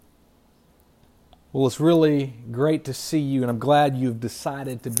Well, it's really great to see you, and I'm glad you've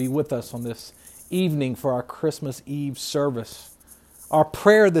decided to be with us on this evening for our Christmas Eve service. Our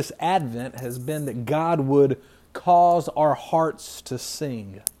prayer this Advent has been that God would cause our hearts to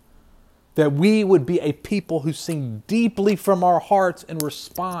sing, that we would be a people who sing deeply from our hearts in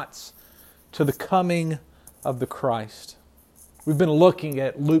response to the coming of the Christ. We've been looking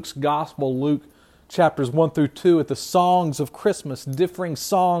at Luke's Gospel, Luke chapters 1 through 2, at the songs of Christmas, differing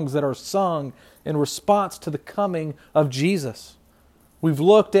songs that are sung in response to the coming of Jesus. We've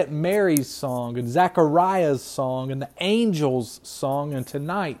looked at Mary's song and Zechariah's song and the angels' song, and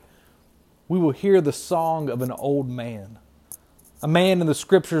tonight we will hear the song of an old man, a man in the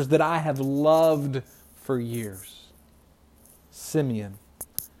Scriptures that I have loved for years, Simeon.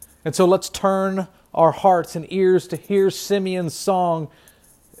 And so let's turn our hearts and ears to hear Simeon's song.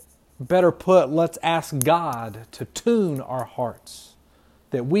 Better put, let's ask God to tune our hearts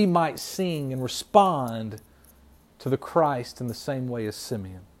that we might sing and respond to the Christ in the same way as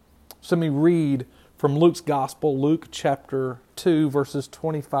Simeon. So let me read from Luke's Gospel, Luke chapter 2, verses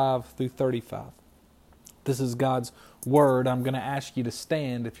 25 through 35. This is God's Word. I'm going to ask you to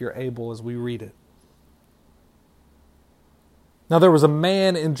stand if you're able as we read it. Now there was a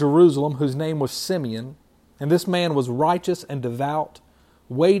man in Jerusalem whose name was Simeon, and this man was righteous and devout,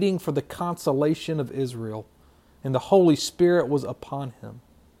 waiting for the consolation of Israel, and the Holy Spirit was upon him.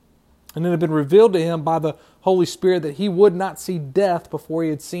 And it had been revealed to him by the Holy Spirit that he would not see death before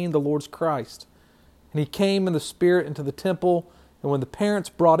he had seen the Lord's Christ. And he came in the Spirit into the temple, and when the parents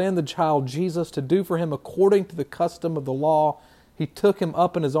brought in the child Jesus to do for him according to the custom of the law, he took him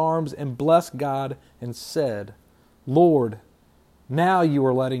up in his arms and blessed God and said, Lord, now you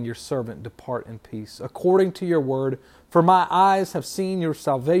are letting your servant depart in peace, according to your word. For my eyes have seen your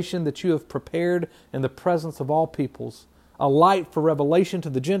salvation that you have prepared in the presence of all peoples, a light for revelation to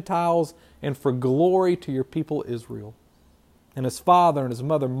the Gentiles and for glory to your people Israel. And his father and his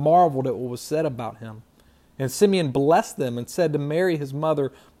mother marveled at what was said about him. And Simeon blessed them and said to Mary his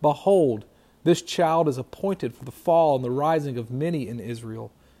mother, Behold, this child is appointed for the fall and the rising of many in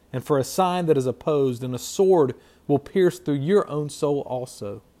Israel, and for a sign that is opposed, and a sword will pierce through your own soul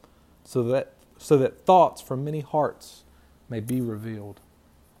also, so that thoughts from many hearts may be revealed.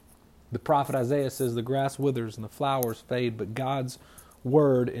 The prophet Isaiah says, the grass withers and the flowers fade, but God's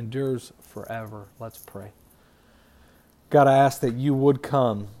word endures forever. Let's pray. God, I ask that you would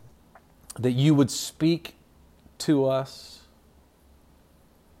come, that you would speak to us,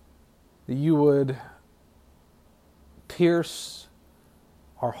 that you would pierce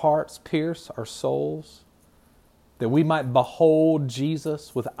our hearts, pierce our souls, that we might behold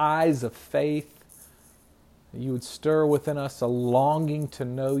Jesus with eyes of faith, that you would stir within us a longing to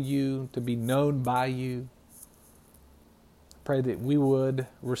know you, to be known by you. I pray that we would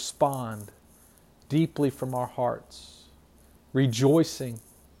respond deeply from our hearts, rejoicing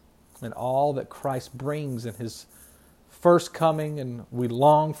in all that Christ brings in his first coming, and we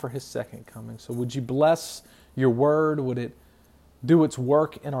long for his second coming. So would you bless your word? Would it do its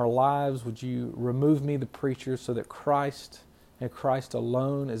work in our lives? Would you remove me, the preacher, so that Christ and Christ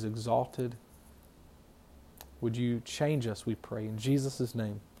alone is exalted? Would you change us, we pray, in Jesus'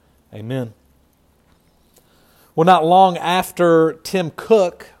 name. Amen. Well, not long after Tim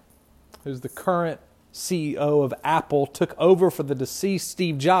Cook, who's the current CEO of Apple, took over for the deceased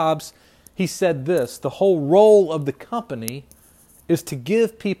Steve Jobs, he said this: the whole role of the company is to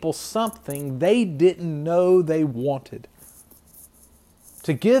give people something they didn't know they wanted.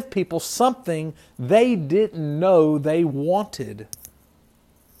 To give people something they didn't know they wanted.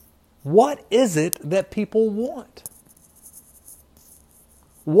 What is it that people want?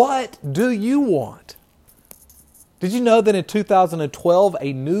 What do you want? Did you know that in 2012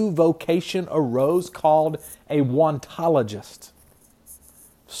 a new vocation arose called a wantologist?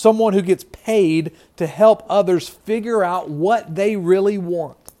 Someone who gets paid to help others figure out what they really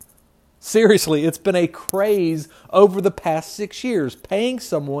want. Seriously, it's been a craze over the past 6 years, paying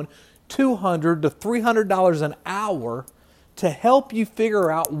someone $200 to $300 an hour to help you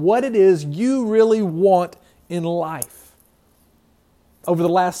figure out what it is you really want in life. Over the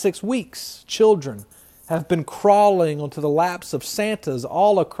last 6 weeks, children have been crawling onto the laps of Santas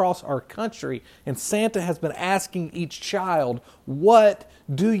all across our country, and Santa has been asking each child, what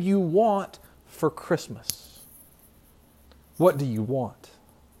do you want for Christmas? What do you want?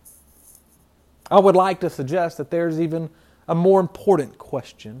 I would like to suggest that there's even a more important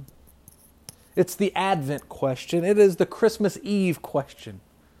question. It's the Advent question. It is the Christmas Eve question.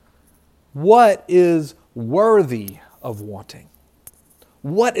 What is worthy of wanting?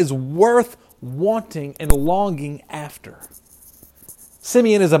 What is worth wanting and longing after?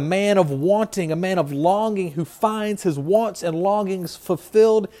 Simeon is a man of wanting, a man of longing who finds his wants and longings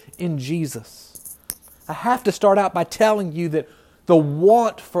fulfilled in Jesus. I have to start out by telling you that the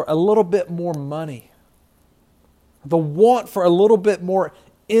want for a little bit more money, the want for a little bit more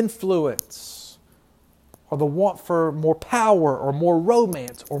influence, or the want for more power or more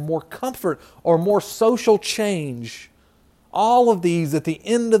romance or more comfort or more social change, all of these at the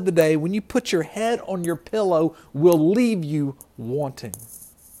end of the day, when you put your head on your pillow, will leave you wanting.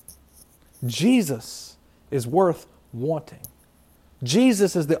 Jesus is worth wanting.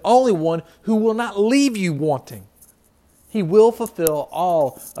 Jesus is the only one who will not leave you wanting. He will fulfill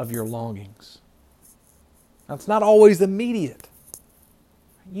all of your longings. Now, it's not always immediate.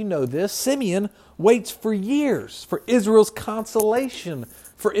 You know this. Simeon waits for years for Israel's consolation,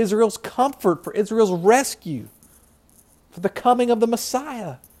 for Israel's comfort, for Israel's rescue, for the coming of the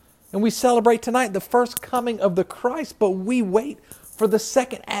Messiah. And we celebrate tonight the first coming of the Christ, but we wait for the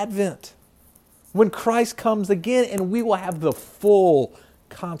second advent, when Christ comes again and we will have the full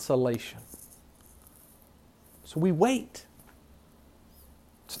consolation. So we wait.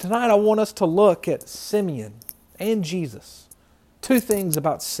 So tonight I want us to look at Simeon and Jesus. Two things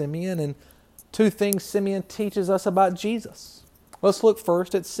about Simeon and two things Simeon teaches us about Jesus. Let's look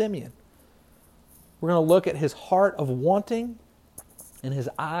first at Simeon. We're going to look at his heart of wanting and his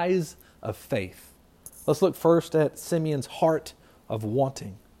eyes of faith. Let's look first at Simeon's heart of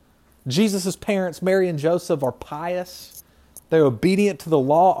wanting. Jesus' parents, Mary and Joseph, are pious. They're obedient to the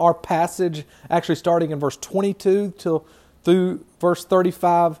law. Our passage, actually starting in verse 22 through verse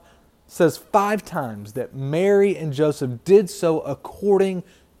 35, says 5 times that Mary and Joseph did so according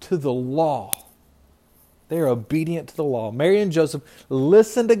to the law. They are obedient to the law. Mary and Joseph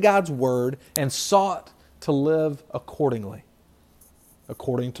listened to God's word and sought to live accordingly.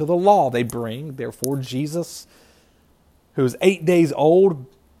 According to the law, they bring, therefore, Jesus, who is 8 days old,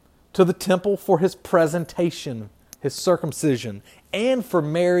 to the temple for his presentation, his circumcision, and for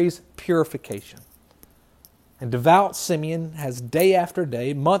Mary's purification. And devout Simeon has day after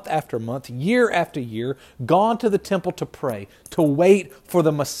day, month after month, year after year, gone to the temple to pray, to wait for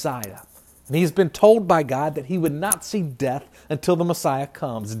the Messiah. And he's been told by God that he would not see death until the Messiah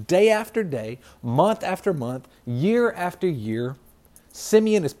comes. Day after day, month after month, year after year,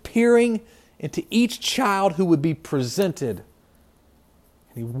 Simeon is peering into each child who would be presented.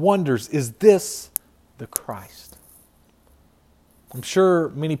 And he wonders, is this the Christ? I'm sure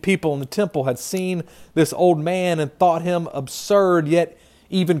many people in the temple had seen this old man and thought him absurd, yet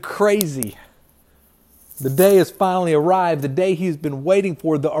even crazy. The day has finally arrived, the day he's been waiting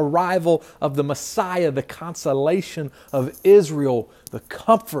for, the arrival of the Messiah, the consolation of Israel, the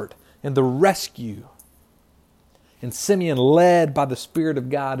comfort and the rescue. And Simeon, led by the Spirit of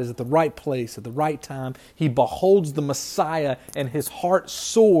God, is at the right place at the right time. He beholds the Messiah and his heart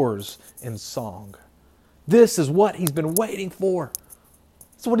soars in song. This is what he's been waiting for.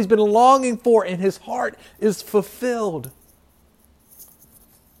 This is what he's been longing for, and his heart is fulfilled.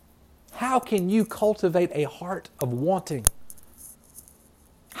 How can you cultivate a heart of wanting?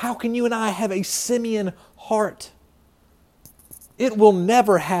 How can you and I have a Simeon heart? It will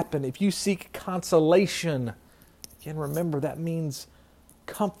never happen if you seek consolation. Again, remember, that means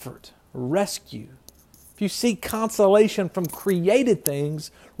comfort, rescue. If you seek consolation from created things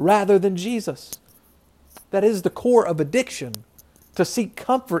rather than Jesus. That is the core of addiction, to seek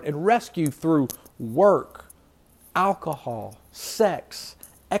comfort and rescue through work, alcohol, sex,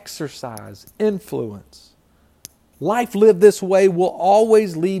 exercise, influence. Life lived this way will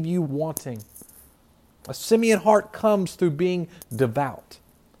always leave you wanting. A Simeon heart comes through being devout,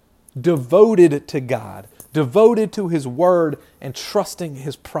 devoted to God, devoted to His Word, and trusting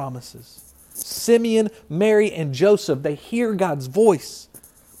His promises. Simeon, Mary, and Joseph, they hear God's voice.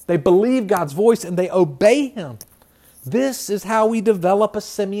 They believe God's voice and they obey Him. This is how we develop a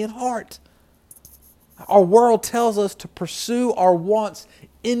Simeon heart. Our world tells us to pursue our wants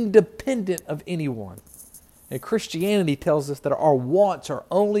independent of anyone. And Christianity tells us that our wants are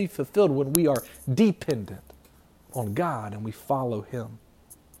only fulfilled when we are dependent on God and we follow Him.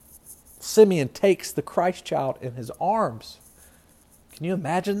 Simeon takes the Christ child in his arms. Can you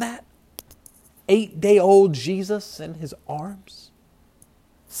imagine that? 8-day-old Jesus in his arms.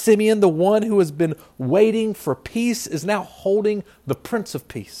 Simeon, the one who has been waiting for peace, is now holding the Prince of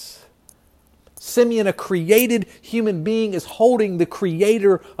Peace. Simeon, a created human being, is holding the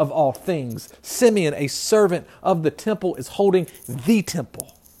Creator of all things. Simeon, a servant of the temple, is holding the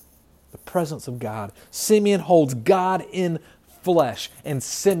temple, the presence of God. Simeon holds God in flesh, and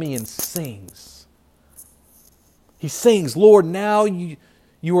Simeon sings. He sings, Lord, now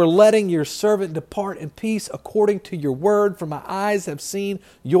You are letting your servant depart in peace according to your word, for my eyes have seen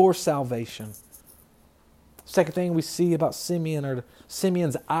your salvation. Second thing we see about Simeon are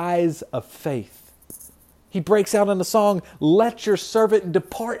Simeon's eyes of faith. He breaks out in the song, let your servant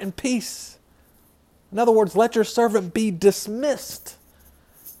depart in peace. In other words, let your servant be dismissed.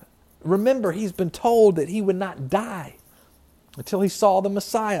 Remember, he's been told that he would not die until he saw the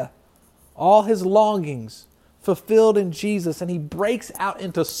Messiah. All his longings fulfilled in Jesus, and he breaks out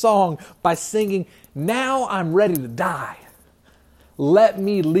into song by singing, now I'm ready to die. Let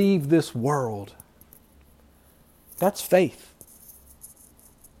me leave this world. That's faith.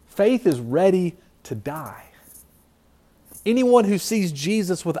 Faith is ready to die. Anyone who sees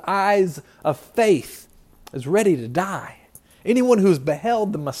Jesus with eyes of faith is ready to die. Anyone who has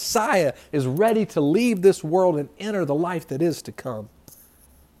beheld the Messiah is ready to leave this world and enter the life that is to come.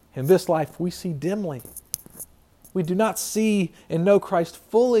 In this life, we see dimly. We do not see and know Christ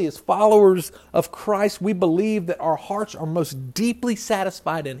fully. As followers of Christ, we believe that our hearts are most deeply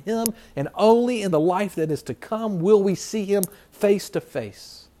satisfied in Him, and only in the life that is to come will we see Him face to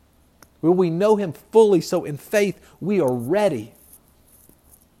face. Will we know Him fully, so in faith we are ready,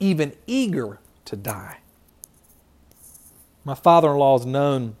 even eager to die. My father-in-law is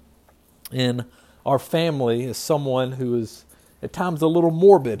known in our family as someone who is at times a little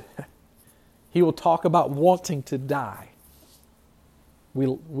morbid. He will talk about wanting to die.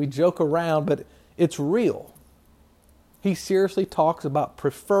 We joke around, but it's real. He seriously talks about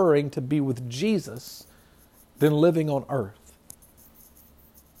preferring to be with Jesus than living on earth.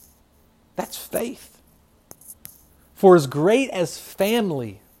 That's faith. For as great as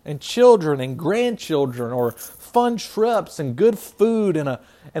family and children and grandchildren, or fun trips and good food and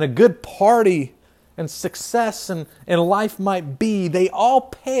a good party and success and life might be, they all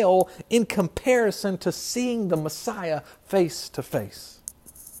pale in comparison to seeing the Messiah face to face.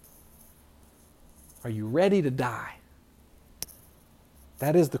 Are you ready to die?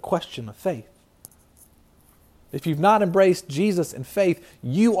 That is the question of faith. If you've not embraced Jesus in faith,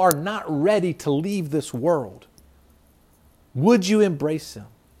 you are not ready to leave this world. Would you embrace Him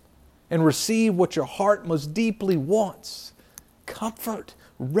and receive what your heart most deeply wants? Comfort,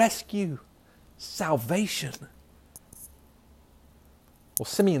 rescue, salvation. Well,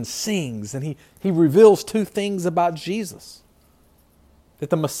 Simeon sings, and he reveals two things about Jesus. That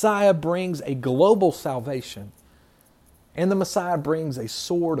the Messiah brings a global salvation, and the Messiah brings a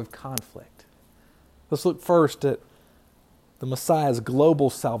sword of conflict. Let's look first at the Messiah's global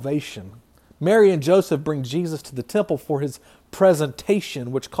salvation. Mary and Joseph bring Jesus to the temple for His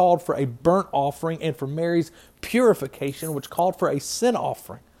presentation, which called for a burnt offering, and for Mary's purification, which called for a sin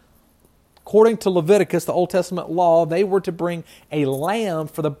offering. According to Leviticus, the Old Testament law, they were to bring a lamb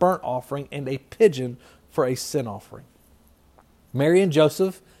for the burnt offering and a pigeon for a sin offering. Mary and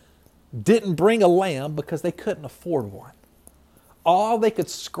Joseph didn't bring a lamb because they couldn't afford one. All they could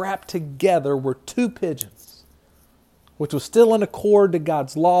scrap together were 2 pigeons, which was still in accord to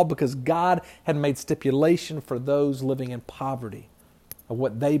God's law because God had made stipulation for those living in poverty of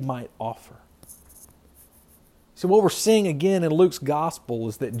what they might offer. So what we're seeing again in Luke's gospel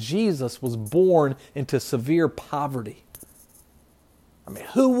is that Jesus was born into severe poverty. I mean,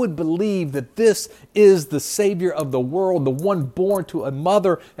 who would believe that this is the Savior of the world, the one born to a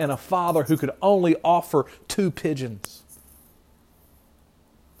mother and a father who could only offer 2 pigeons?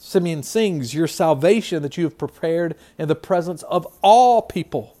 Simeon sings, your salvation that you have prepared in the presence of all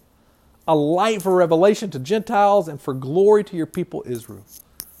people, a light for revelation to Gentiles and for glory to your people Israel.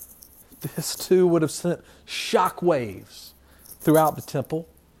 This too would have sent shock waves throughout the temple.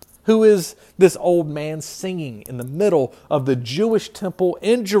 Who is this old man singing in the middle of the Jewish temple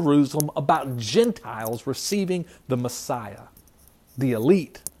in Jerusalem about Gentiles receiving the Messiah? The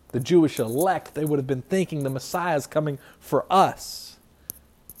elite, the Jewish elect, they would have been thinking the Messiah is coming for us.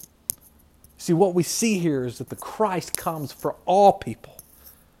 See, what we see here is that the Christ comes for all people.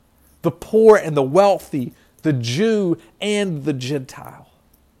 The poor and the wealthy, the Jew and the Gentile.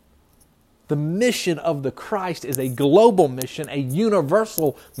 The mission of the Christ is a global mission, a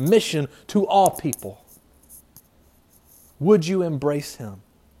universal mission to all people. Would you embrace Him?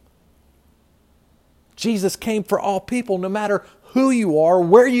 Jesus came for all people, no matter who you are,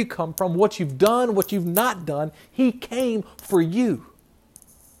 where you come from, what you've done, what you've not done. He came for you.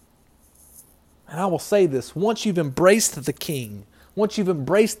 And I will say this, once you've embraced the King, once you've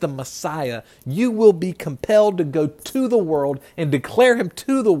embraced the Messiah, you will be compelled to go to the world and declare Him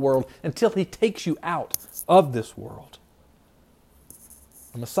to the world until He takes you out of this world.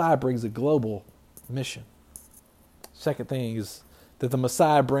 The Messiah brings a global mission. Second thing is that the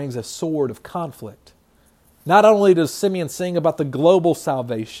Messiah brings a sword of conflict. Not only does Simeon sing about the global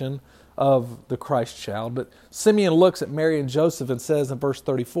salvation of the Christ child, but Simeon looks at Mary and Joseph and says in verse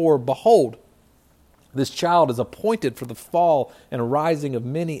 34, "Behold, this child is appointed for the fall and rising of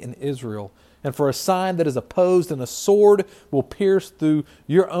many in Israel, and for a sign that is opposed, and a sword will pierce through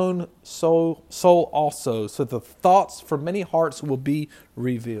your own soul also, so that the thoughts from many hearts will be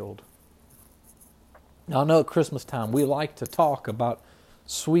revealed." Now, I know at Christmas time we like to talk about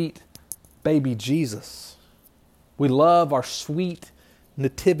sweet baby Jesus. We love our sweet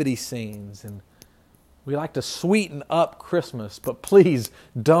nativity scenes, and we like to sweeten up Christmas, but please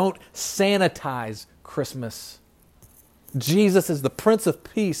don't sanitize Christmas. Jesus is the Prince of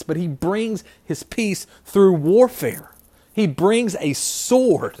Peace, but He brings His peace through warfare. He brings a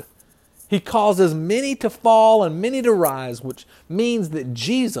sword. He causes many to fall and many to rise, which means that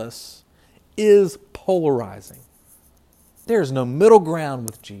Jesus is polarizing. There is no middle ground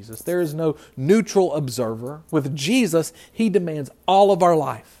with Jesus. There is no neutral observer. With Jesus, He demands all of our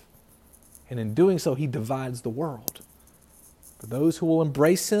life. And in doing so, He divides the world. For those who will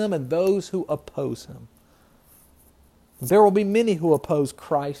embrace Him and those who oppose Him. There will be many who oppose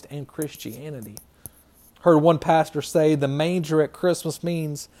Christ and Christianity. Heard one pastor say the manger at Christmas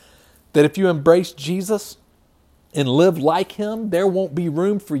means that if you embrace Jesus and live like Him, there won't be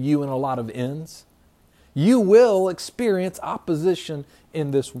room for you in a lot of inns. You will experience opposition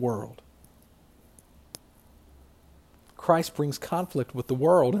in this world. Christ brings conflict with the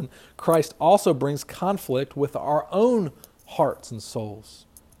world, and Christ also brings conflict with our own hearts and souls.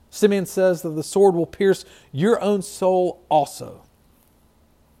 Simeon says that the sword will pierce your own soul also.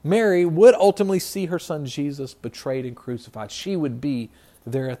 Mary would ultimately see her son Jesus betrayed and crucified. She would be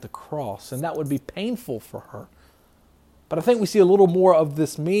there at the cross, and that would be painful for her. But I think we see a little more of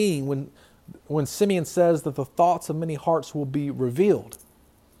this meaning when Simeon says that the thoughts of many hearts will be revealed.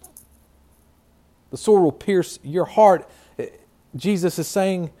 The sword will pierce your heart. Jesus is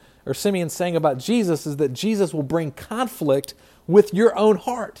saying, or Simeon's saying about Jesus, is that Jesus will bring conflict with your own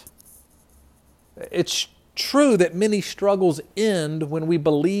heart. It's true that many struggles end when we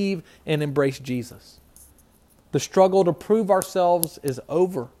believe and embrace Jesus. The struggle to prove ourselves is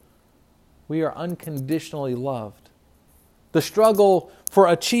over. We are unconditionally loved. The struggle for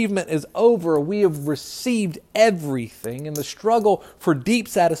achievement is over. We have received everything. And the struggle for deep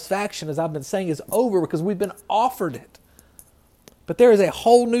satisfaction, as I've been saying, is over because we've been offered it. But there is a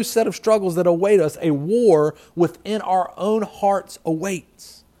whole new set of struggles that await us. A war within our own hearts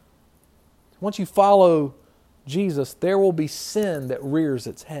awaits. Once you follow Jesus, there will be sin that rears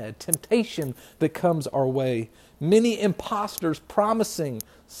its head, temptation that comes our way, many imposters promising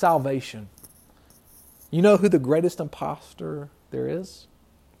salvation. You know who the greatest imposter there is?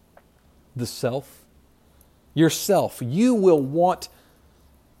 The self. Yourself. You will want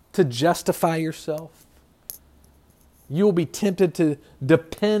to justify yourself. You will be tempted to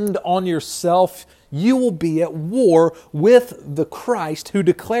depend on yourself. You will be at war with the Christ who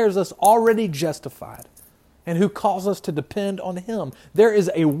declares us already justified and who calls us to depend on Him. There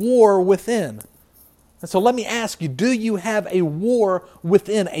is a war within. And so let me ask you, do you have a war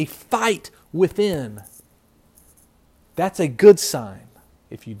within, a fight within? That's a good sign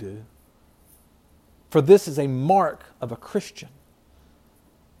if you do. For this is a mark of a Christian.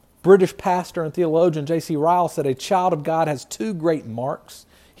 British pastor and theologian J.C. Ryle said a child of God has two great marks.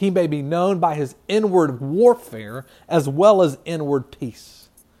 He may be known by his inward warfare as well as inward peace.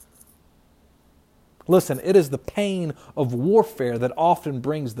 Listen, it is the pain of warfare that often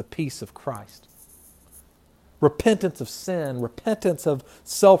brings the peace of Christ. Repentance of sin, repentance of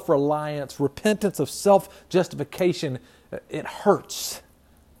self-reliance, repentance of self-justification, it hurts.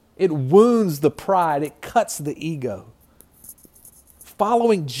 It wounds the pride. It cuts the ego.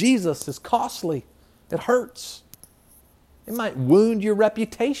 Following Jesus is costly. It hurts. It might wound your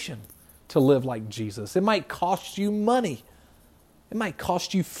reputation to live like Jesus. It might cost you money. It might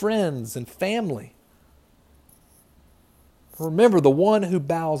cost you friends and family. Remember, the one who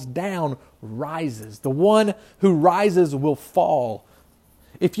bows down rises. The one who rises will fall.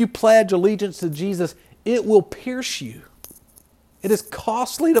 If you pledge allegiance to Jesus, it will pierce you. It is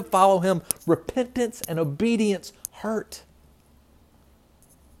costly to follow Him. Repentance and obedience hurt.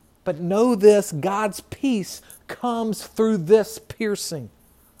 But know this, God's peace comes through this piercing.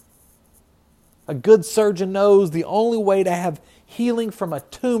 A good surgeon knows the only way to have healing from a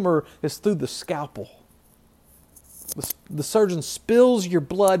tumor is through the scalpel. The surgeon spills your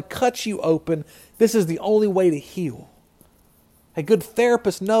blood, cuts you open. This is the only way to heal. A good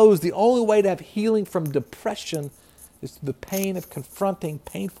therapist knows the only way to have healing from depression is through the pain of confronting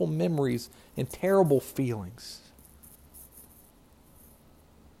painful memories and terrible feelings.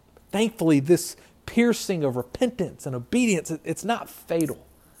 Thankfully, this piercing of repentance and obedience, it's not fatal.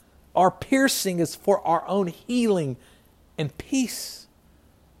 Our piercing is for our own healing and peace.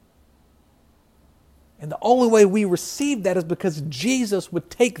 And the only way we receive that is because Jesus would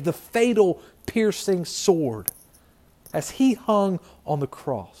take the fatal piercing sword as he hung on the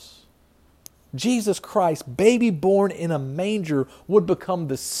cross. Jesus Christ, baby born in a manger, would become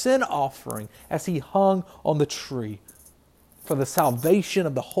the sin offering as he hung on the tree for the salvation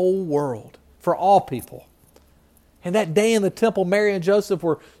of the whole world, for all people. And that day in the temple, Mary and Joseph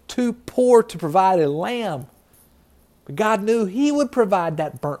were too poor to provide a lamb. But God knew he would provide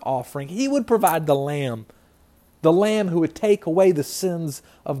that burnt offering. He would provide the lamb who would take away the sins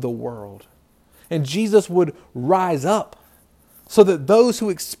of the world. And Jesus would rise up so that those who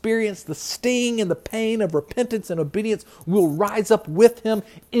experience the sting and the pain of repentance and obedience will rise up with him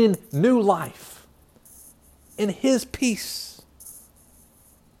in new life, in his peace.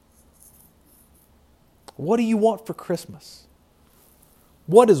 What do you want for Christmas?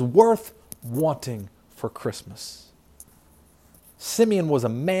 What is worth wanting for Christmas? Simeon was a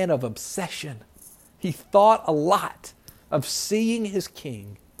man of obsession. He thought a lot of seeing his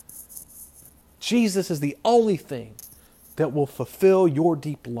king. Jesus is the only thing that will fulfill your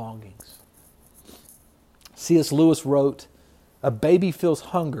deep longings. C.S. Lewis wrote, "A baby feels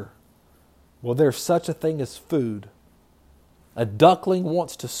hunger. Well, there's such a thing as food. A duckling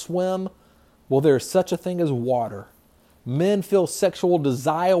wants to swim. Well, there is such a thing as water. Men feel sexual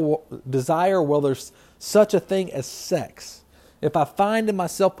desire. Well, there's such a thing as sex. If I find in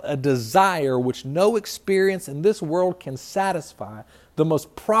myself a desire which no experience in this world can satisfy, the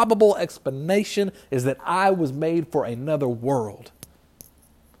most probable explanation is that I was made for another world."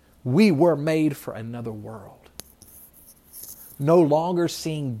 We were made for another world. No longer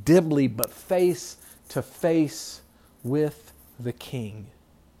seeing dimly, but face to face with the King.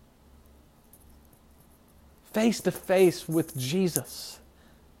 Face to face with Jesus.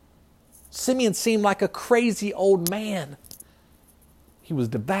 Simeon seemed like a crazy old man. He was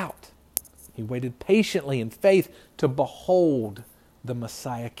devout. He waited patiently in faith to behold the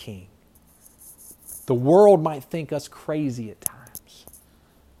Messiah King. The world might think us crazy at times.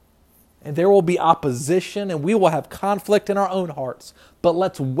 And there will be opposition and we will have conflict in our own hearts. But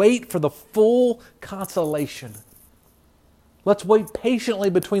let's wait for the full consolation. Let's wait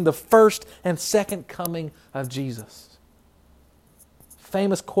patiently between the first and second coming of Jesus.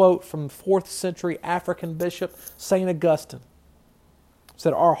 Famous quote from 4th century African bishop St. Augustine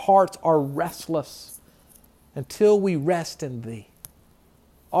said, "Our hearts are restless until we rest in thee."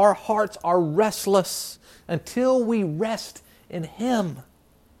 Our hearts are restless until we rest in him.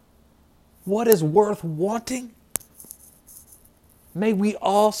 What is worth wanting? May we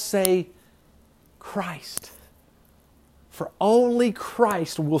all say, Christ. For only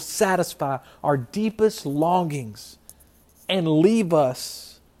Christ will satisfy our deepest longings and leave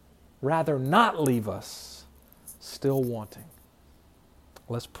us, rather not leave us, still wanting.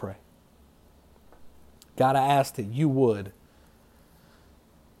 Let's pray. God, I ask that you would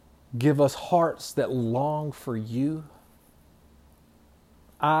give us hearts that long for you,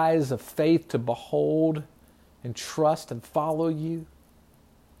 eyes of faith to behold and trust and follow you.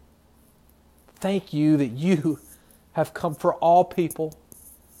 Thank you that you have come for all people.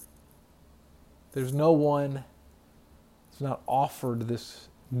 There's no one who's not offered this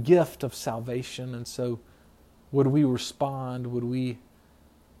gift of salvation. And so would we respond? Would we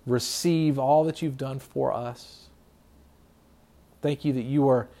receive all that you've done for us? Thank you that you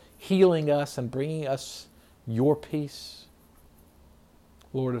are healing us and bringing us your peace.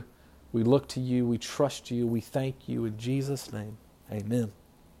 Lord, we look to you. We trust you. We thank you in Jesus' name. Amen.